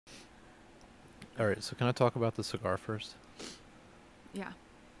All right, so can I talk about the cigar first? Yeah.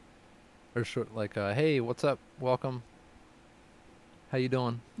 Or short, like, hey, what's up? Welcome. How you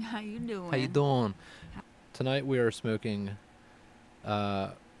doing? How you How you doing? doing? Tonight we are smoking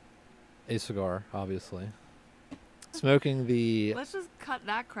a cigar, obviously. Smoking the... Let's just cut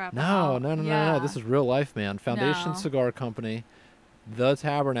that crap No, out. no, no, no, no. Yeah. This is real life, man. Foundation No. Cigar Company, The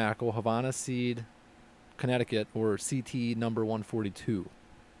Tabernacle, Havana Seed, Connecticut, or CT number 142.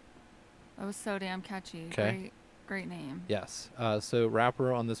 That was so damn catchy. 'Kay. Great name. Yes. So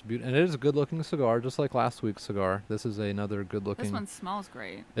wrapper on this and it is a good-looking cigar, just like last week's cigar. This is another good-looking. This one smells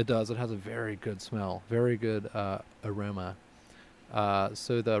great. It does. It has a very good smell, very good aroma.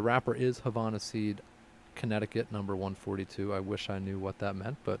 So the wrapper is Havana Seed, Connecticut, number 142. I wish I knew what that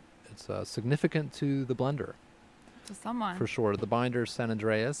meant, but it's significant to the blender To someone. for sure. The binder is San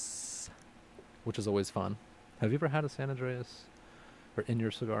Andreas, which is always fun. Have you ever had a San Andreas or in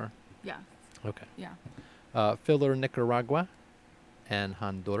your cigar? Yeah. Okay. Yeah. Filler Nicaragua and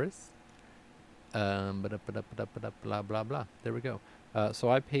Honduras. Blah, blah, blah. There we go. So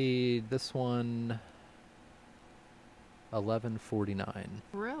I paid this one $11.49.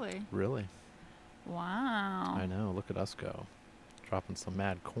 Really? Really? Wow. I know. Look at us go. Dropping some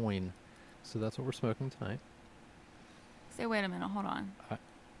mad coin. So that's what we're smoking tonight. Say, wait a minute. Hold on.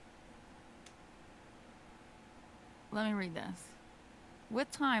 Let me read this. With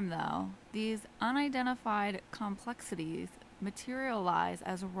time, though, these unidentified complexities materialize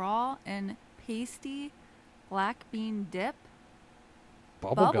as raw and pasty black bean dip,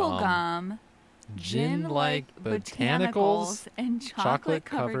 bubblegum, gin-like botanicals, and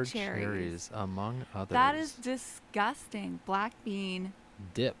chocolate-covered chocolate-covered cherries. among others. That is disgusting. Black bean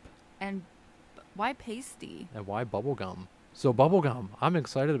dip. and why pasty? And why bubblegum? So bubblegum. I'm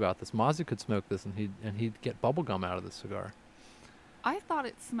excited about this. Mozzie could smoke this and he'd get bubblegum out of the cigar. I thought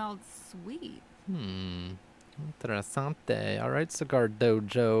it smelled sweet. Interessante. All right, Cigar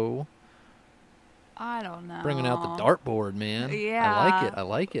Dojo. I don't know. Bringing out the dartboard, man. Yeah. I like it. I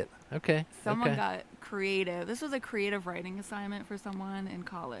like it. Okay. Someone okay. got creative. This was a creative writing assignment for someone in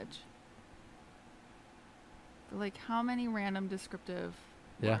college. Like, how many random descriptive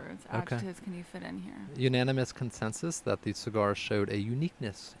words, adjectives can you fit in here? Unanimous consensus that the cigar showed a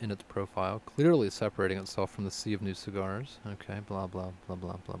uniqueness in its profile, clearly separating itself from the sea of new cigars. Okay, blah, blah, blah,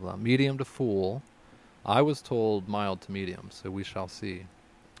 blah, blah, blah. Medium to full. I was told mild to medium, so we shall see.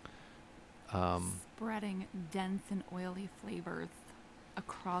 Spreading dense and oily flavors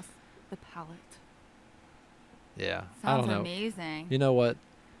across the palate. Yeah, Sounds I don't know. amazing. You know what?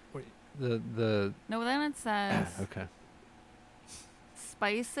 The No, then it says okay.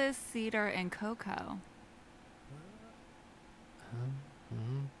 spices, cedar, and cocoa.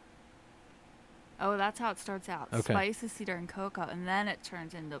 Oh, that's how it starts out. Okay. Spices, cedar, and cocoa, and then it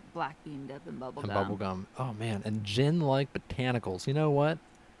turns into black bean dip and bubblegum. And bubblegum. Oh man, and gin-like botanicals. You know what?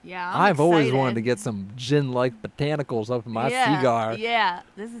 Yeah, I've always excited. wanted to get some gin-like botanicals up in my cigar. Yeah,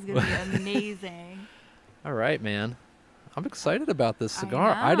 this is gonna be amazing. All right, man. I'm excited about this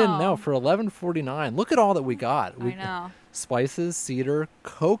cigar. I didn't know. know. For $11.49. Look at all that we got. I know. Spices, cedar,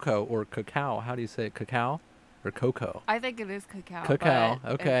 cocoa, or cacao. How do you say it? Cacao or cocoa? I think it is cacao. Cacao,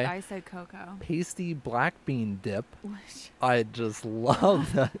 but okay. I said cocoa. Pasty black bean dip. Which, I just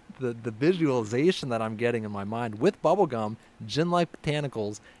love the visualization that I'm getting in my mind with bubblegum, gin-like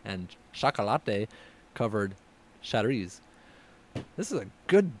botanicals, and chocolate covered Chateaubriand. This is a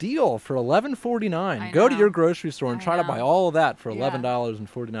good deal for $11.49. Go to your grocery store and try to buy all of that for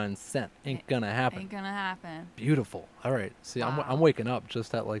 $11.49. Ain't gonna happen. Ain't gonna happen. Beautiful. All right. See, Wow. I'm waking up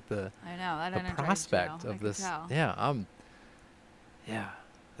just at like the I know that the energized prospect you. I of could this. tell. Yeah,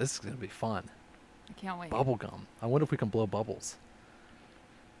 this is gonna be fun. I can't wait. Bubblegum. I wonder if we can blow bubbles.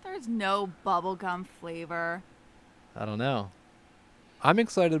 There's no bubblegum flavor. I don't know. I'm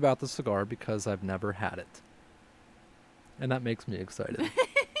excited about the cigar because I've never had it. And that makes me excited.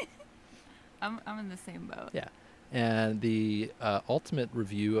 I'm in the same boat. Yeah. And the ultimate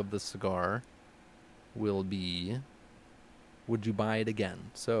review of the cigar will be, would you buy it again?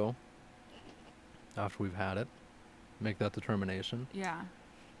 So, after we've had it, make that determination. Yeah.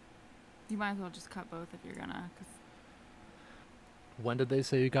 You might as well just cut both if you're gonna. 'Cause When did they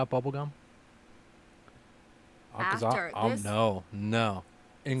say you got bubblegum? After. No.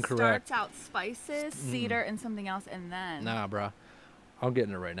 Incorrect. Starts out spices, cedar, and something else, and then. Nah, bruh. I'm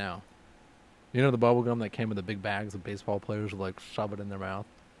getting it right now. You know the bubblegum that came in the big bags that baseball players would like shove it in their mouth?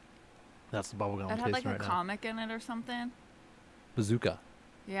 That's the bubblegum I'm It had tasting like a right now. comic in it or something. Bazooka.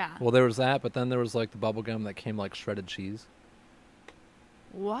 Yeah. Well, there was that, but then there was like the bubblegum that came like shredded cheese.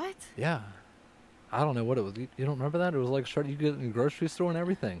 What? Yeah. I don't know what it was. You don't remember that? It was like shredded. You get it in the grocery store and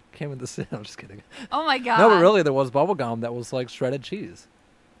everything. Came in the. I'm just kidding. Oh my god. No, but really, there was bubble gum that was like shredded cheese.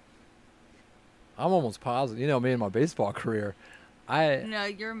 I'm almost positive. You know me and my baseball career. No,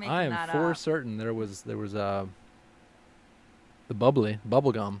 you're making I am that for up. certain there was the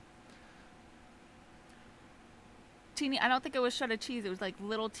bubble gum. Teeny. I don't think it was shredded cheese. It was like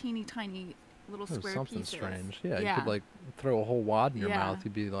little teeny tiny little It was square something pieces. strange. Yeah, you could like throw a whole wad in your Yeah. mouth.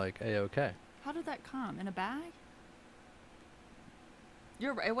 You'd be like, okay. How did that come in a bag?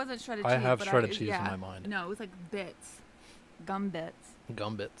 You're right. It wasn't shredded I cheese. have but shredded cheese in yeah. my mind. No, it was like bits, gum bits.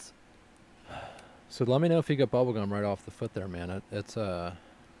 Gum bits. So let me know if you got bubble gum right off the foot there, man. It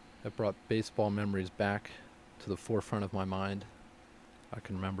brought baseball memories back to the forefront of my mind. I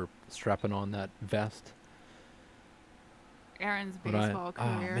can remember strapping on that vest. Aaron's When I- baseball oh,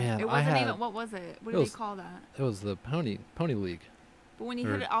 career. man, it I wasn't had- even. What was it? What it did was- they call that? It was the Pony League. But when you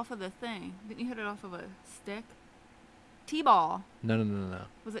or- hit it off of the thing, didn't you hit it off of a stick? T-ball. No.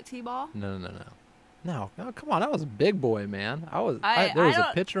 Was it T-ball? No, oh, come on, I was a big boy, man. There was I a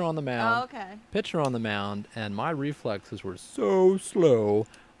don't- pitcher on the Oh, mound. okay. And my reflexes were so slow.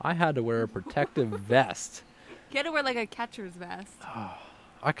 I had to wear a protective vest. You had to wear like a catcher's vest.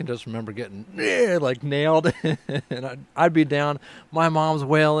 I can just remember getting like nailed, and I'd be down. My mom's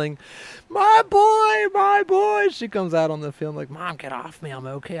wailing, my boy. She comes out on the field like, Mom, get off me. I'm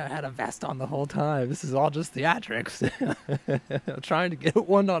okay. I had a vest on the whole time. This is all just theatrics. I'm trying to get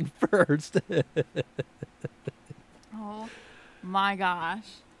one on first. Oh my gosh.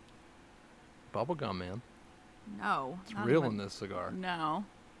 Bubblegum, man. No. It's not real even- in this cigar. No.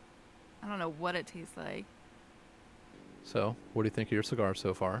 I don't know what it tastes like. So, what do you think of your cigar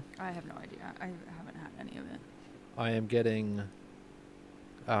so far? I have no idea. I haven't had any of it. I am getting,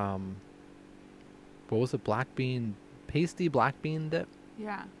 what was it? Pasty black bean dip?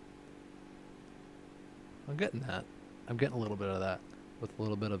 Yeah. I'm getting that. I'm getting a little bit of that with a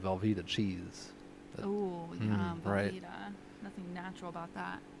little bit of Velveeta cheese. That- Ooh, yum. right. Velveeta. Nothing natural about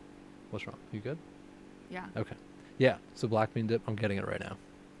that. What's wrong? You good? Yeah. Okay. Yeah, so black bean dip, I'm getting it right now.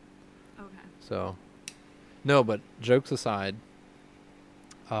 Okay. So, no, but jokes aside,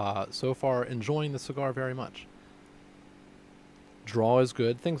 so far enjoying the cigar very much. Draw is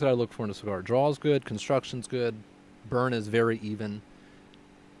good. Things that I look for in a cigar. Draw is good. Construction's good. Burn is very even.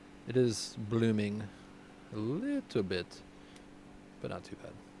 It is blooming a little bit, but not too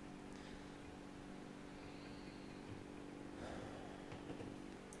bad.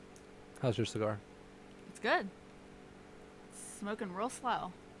 How's your cigar? It's good. It's smoking real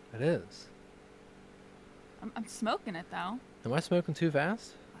slow. It is. I'm smoking it though. Am I smoking too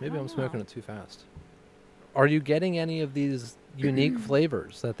fast? Maybe don't I'm smoking know. it too fast. Are you getting any of these unique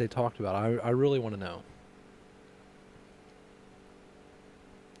flavors that they talked about? I really want to know.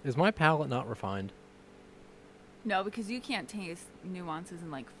 Is my palate not refined? No, because you can't taste nuances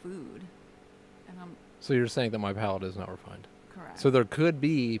in like food. And I'm So you're saying that my palate is not refined. correct. So there could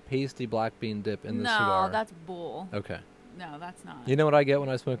be pasty black bean dip in the no, cigar. that's bull. Okay. No, that's not. You know what I get when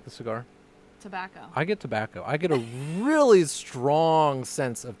I smoke the cigar? Tobacco. I get tobacco. I get a really strong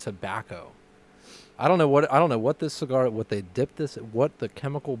sense of tobacco. I don't know what this cigar, what they dip this, what the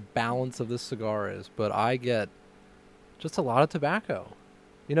chemical balance of this cigar is, but I get just a lot of tobacco.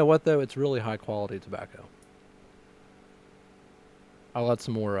 You know what though? It's really high quality tobacco. I'll add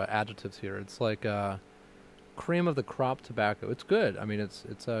some more adjectives here. It's like cream of the crop tobacco. It's good. I mean,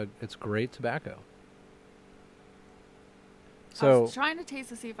 it's great tobacco. I So was trying to taste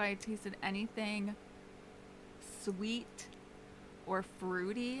to see if I tasted anything sweet or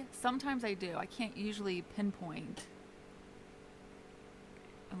fruity. Sometimes I do. I can't usually pinpoint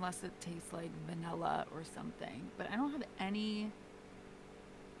unless it tastes like vanilla or something. But I don't have any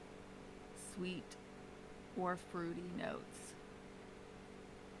sweet or fruity notes.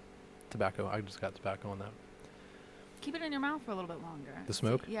 tobacco. I just got tobacco on that. Keep it in your mouth for a little bit longer. The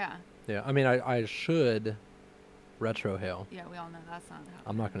smoke? Yeah. Yeah. I mean, I should retrohale. Yeah, we all know that's not happening.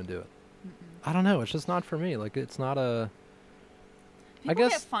 I'm not going to do it. Mm-mm. I don't know. It's just not for me. Like, it's not a. People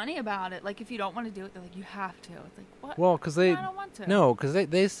guess- get funny about it. Like, if you don't want to do it, they're like, you have to. It's like, what? Well, because No, they. I don't want to. No, because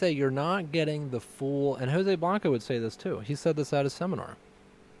they say you're not getting the full. And Jose Blanco would say this too. He said this at his seminar.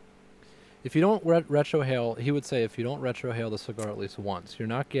 If you don't retrohale, he would say if you don't retrohale the cigar at least once, you're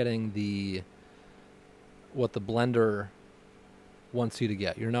not getting what the blender wants you to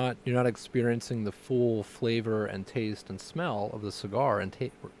get. You're not experiencing the full flavor and taste and smell of the cigar and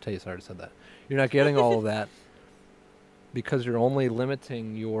taste. I already said that. You're not getting all of that because you're only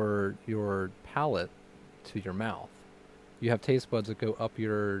limiting your palate to your mouth. You have taste buds that go up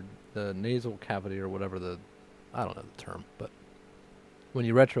the nasal cavity or whatever I don't know the term, but When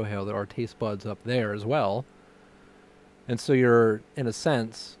you retrohale, there are taste buds up there as well. And so you're, in a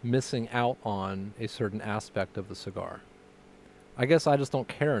sense, missing out on a certain aspect of the cigar. I guess I just don't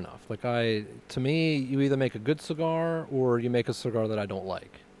care enough. To me, you either make a good cigar or you make a cigar that I don't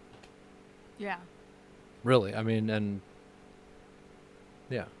like. Yeah. Really, I mean, and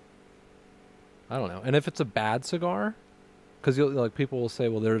yeah, I don't know. And if it's a bad cigar, because people will say,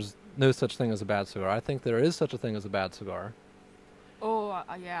 well, there's no such thing as a bad cigar. I think there is such a thing as a bad cigar. Oh,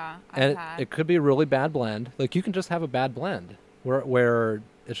 yeah. And it could be a really bad blend. Like, you can just have a bad blend where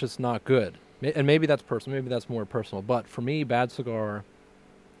it's just not good. And maybe that's personal. Maybe that's more personal. But for me, bad cigar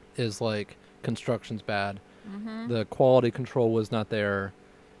is like construction's bad. Mm-hmm. The quality control was not there.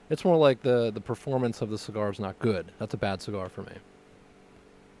 It's more like the performance of the cigar is not good. That's a bad cigar for me. Right.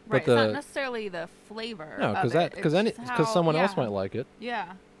 But It's not necessarily the flavor. No, because someone else might like it.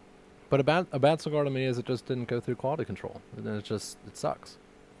 Yeah. But a bad cigar to me is it just didn't go through quality control, and then it sucks.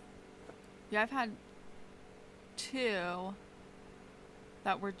 Yeah, I've had 2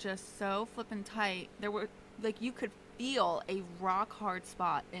 that were just so flippin' tight. There were, like, you could feel a rock hard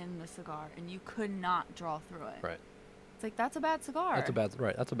spot in the cigar, and you could not draw through it. Right. It's like, that's a bad cigar. That's a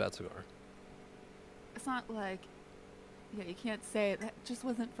bad cigar. It's not like, yeah, you can't say that just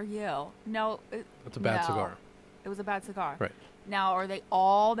wasn't for you. No. That's a bad cigar. It was a bad cigar. Right. Now, are they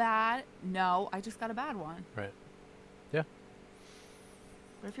all bad? No, I just got a bad one. Right. Yeah.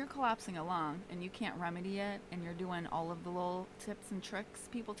 But if you're collapsing a lung and you can't remedy it, and you're doing all of the little tips and tricks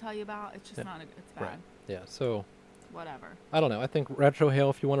people tell you about, it's just it's bad. Right. Yeah. So. Whatever. I don't know. I think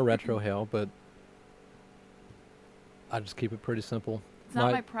retrohale if you want to retrohale, but I just keep it pretty simple. It's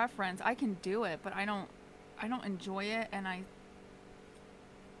not my preference. I can do it, but I don't enjoy it, and I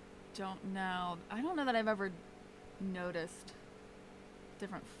don't know. I don't know that I've ever noticed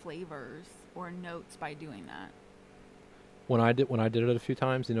different flavors or notes by doing that. When I did it a few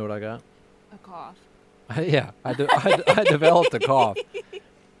times, you know what I got? A cough. I developed a cough,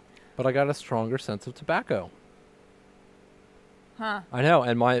 but I got a stronger sense of tobacco. Huh. I know,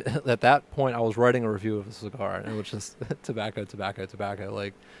 and at that point, I was writing a review of a cigar, and it was just tobacco.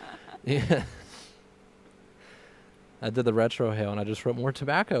 Like, yeah. I did the retrohale, and I just wrote more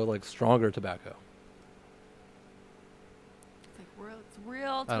tobacco, like stronger tobacco. It's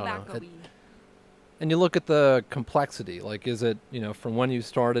real tobacco-y. And you look at the complexity, like, is it, from when you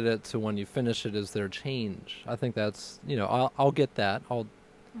started it to when you finish it, is there change? I think that's, I'll get that.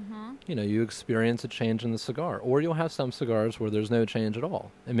 You experience a change in the cigar. Or you'll have some cigars where there's no change at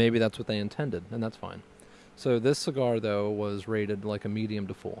all. And maybe that's what they intended, and that's fine. So this cigar, though, was rated like a medium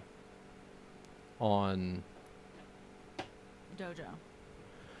to full on Dojo.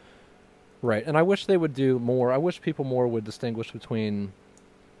 Right, and I wish they would do more. I wish people more would distinguish between,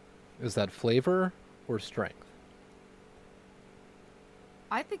 is that flavor or strength?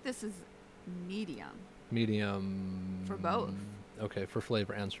 I think this is medium. Medium. For both. Okay, for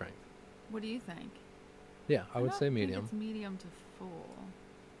flavor and strength. What do you think? Yeah, I would say medium. It's medium to full.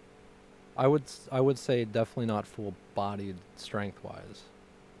 I would say definitely not full-bodied strength-wise.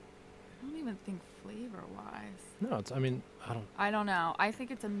 I don't even think flavor-wise. No, I don't know. I think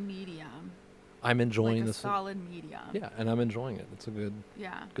it's a medium. I'm enjoying this. Solid medium. Yeah, and I'm enjoying it. It's a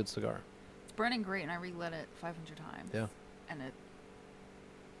good cigar. It's burning great, and I relit it 500 times. Yeah.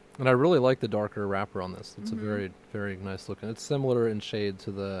 And I really like the darker wrapper on this. It's a very, very nice looking. It's similar in shade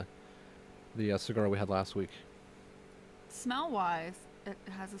to the cigar we had last week. Smell-wise, it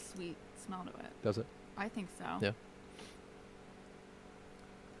has a sweet smell to it. Does it? I think so. Yeah.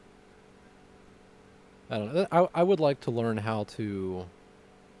 I don't know. I would like to learn how to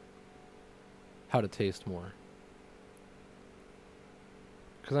taste more,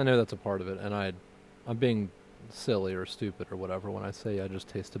 because I know that's a part of it, and I'm being silly or stupid or whatever when I say I just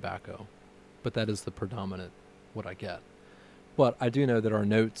taste tobacco, but that is the predominant what I get. But I do know there are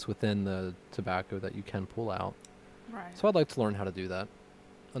notes within the tobacco that you can pull out. Right. So I'd like to learn how to do that.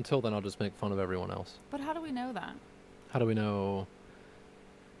 Until then, I'll just make fun of everyone else. But how do we know that? How do we know?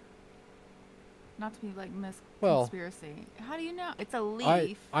 Not to be like conspiracy. How do you know? It's a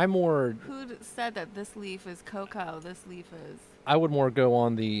leaf. Who said that this leaf is cocoa? This leaf is. I would more go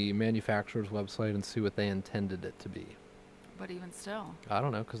on the manufacturer's website and see what they intended it to be. But even still. I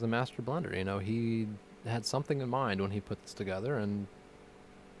don't know, because the master blender, he had something in mind when he put this together, and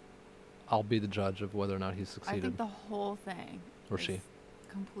I'll be the judge of whether or not he succeeded. I think the whole thing or is she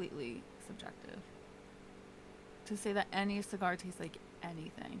completely subjective. To say that any cigar tastes like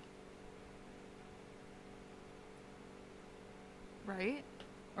anything. Right?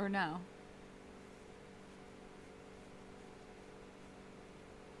 Or no?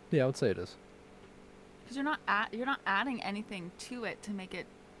 Yeah, I would say it is. Because you're not adding anything to it to make it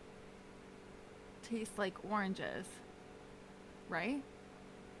taste like oranges, right?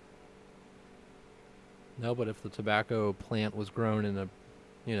 No, but if the tobacco plant was grown in a,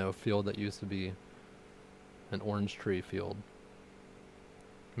 field that used to be an orange tree field,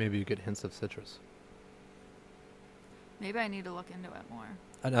 maybe you get hints of citrus. Maybe I need to look into it more.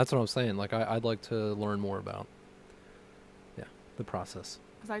 And that's what I'm saying. Like, I'd like to learn more about, the process.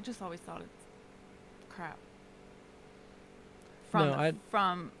 Because I just always thought it's crap. No,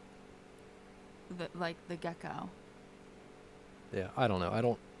 From the get-go. Yeah, I don't know. I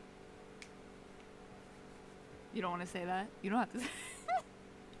don't. You don't want to say that? You don't have to say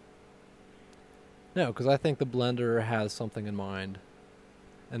No, because I think the blender has something in mind,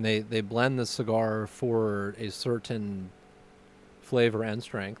 and they blend the cigar for a certain flavor and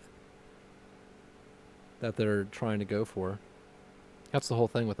strength that they're trying to go for. That's the whole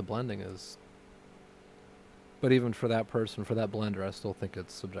thing with the blending is. But even for that person, for that blender, I still think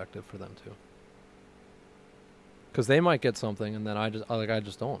it's subjective for them too. Because they might get something, and then I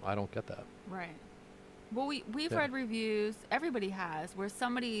just don't. I don't get that. Right. Well, we've read reviews. Everybody has where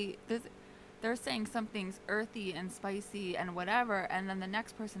they're saying something's earthy and spicy and whatever, and then the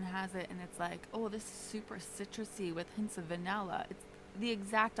next person has it, and it's like, oh, this is super citrusy with hints of vanilla. It's the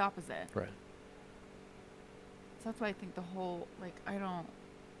exact opposite. Right. So that's why I think the whole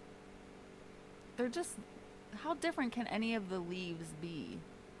they're just, how different can any of the leaves be?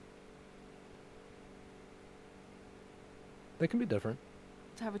 They can be different.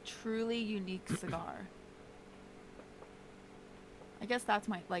 To have a truly unique cigar. I guess that's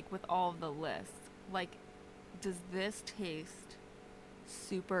with all of the lists. Like, does this taste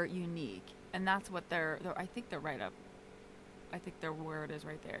super unique? And that's what I think they're right up. I think their word is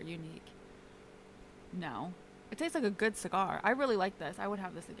right there, unique. No. It tastes like a good cigar. I really like this. I would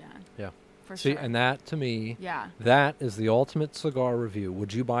have this again. Yeah. For See, sure. and that, to me, yeah. that is the ultimate cigar review.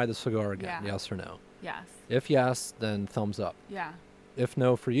 Would you buy the cigar again? Yeah. Yes or no? Yes. If yes, then thumbs up. Yeah. If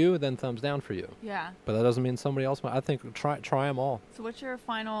no for you, then thumbs down for you. Yeah. But that doesn't mean somebody else might. I think try them all. So what's your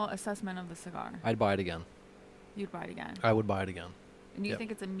final assessment of the cigar? I'd buy it again. You'd buy it again. I would buy it again. And you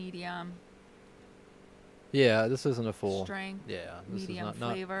think it's a medium Yeah, this isn't a full. strength? Yeah, this medium is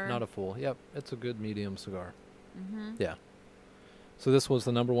flavor? not a full. Yep, it's a good medium cigar. Mm-hmm. Yeah. So this was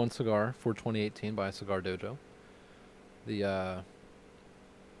the number one cigar for 2018 by Cigar Dojo. The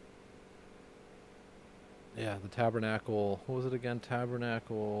the Tabernacle. What was it again?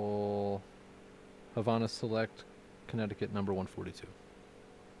 Tabernacle Havana Select, Connecticut, number 142.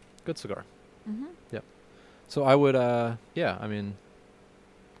 Good cigar. Mm-hmm. Yep. So I would, I mean,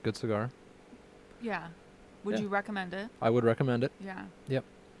 good cigar. Yeah. Would you recommend it? I would recommend it. Yeah. Yep.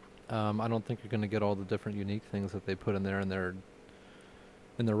 I don't think you're going to get all the different unique things that they put in there, and they're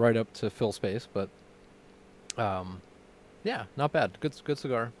right up to fill space. But, not bad. Good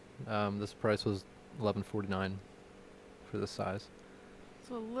cigar. This price was $11.49 for this size.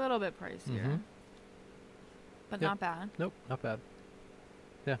 So a little bit pricier, Mm-hmm. but Yep. not bad. Nope, not bad.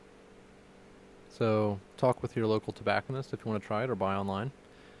 Yeah. So talk with your local tobacconist if you want to try it, or buy online.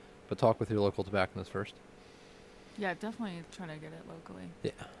 But talk with your local tobacconist first. Yeah, definitely try to get it locally.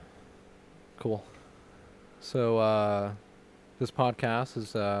 Yeah. Cool. So this podcast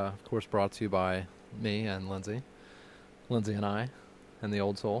is, of course, brought to you by me and Lindsay. Lindsay and I and The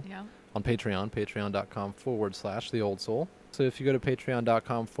Old Soul. Yeah. On Patreon, patreon.com/The Old Soul. So if you go to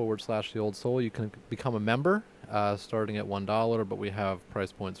patreon.com/The Old Soul, you can become a member starting at $1, but we have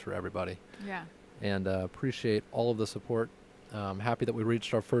price points for everybody. Yeah. And appreciate all of the support. Happy that we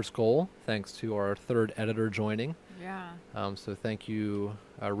reached our first goal, thanks to our third editor joining. Yeah. So thank you,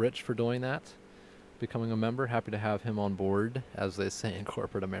 Rich, for doing that, becoming a member. Happy to have him on board, as they say in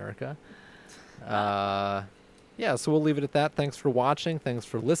corporate America. So we'll leave it at that. Thanks for watching. Thanks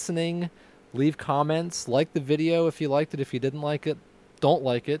for listening. Leave comments. Like the video if you liked it. If you didn't like it, don't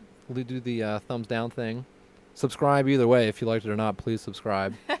like it. We'll do the thumbs down thing. Subscribe either way. If you liked it or not, please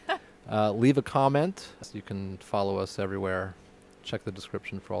subscribe. Leave a comment. You can follow us everywhere. Check the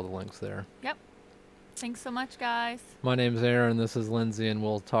description for all the links there. Yep. Thanks so much, guys. My name's Aaron. This is Lindsay, and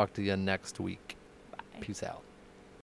we'll talk to you next week. Bye. Peace out.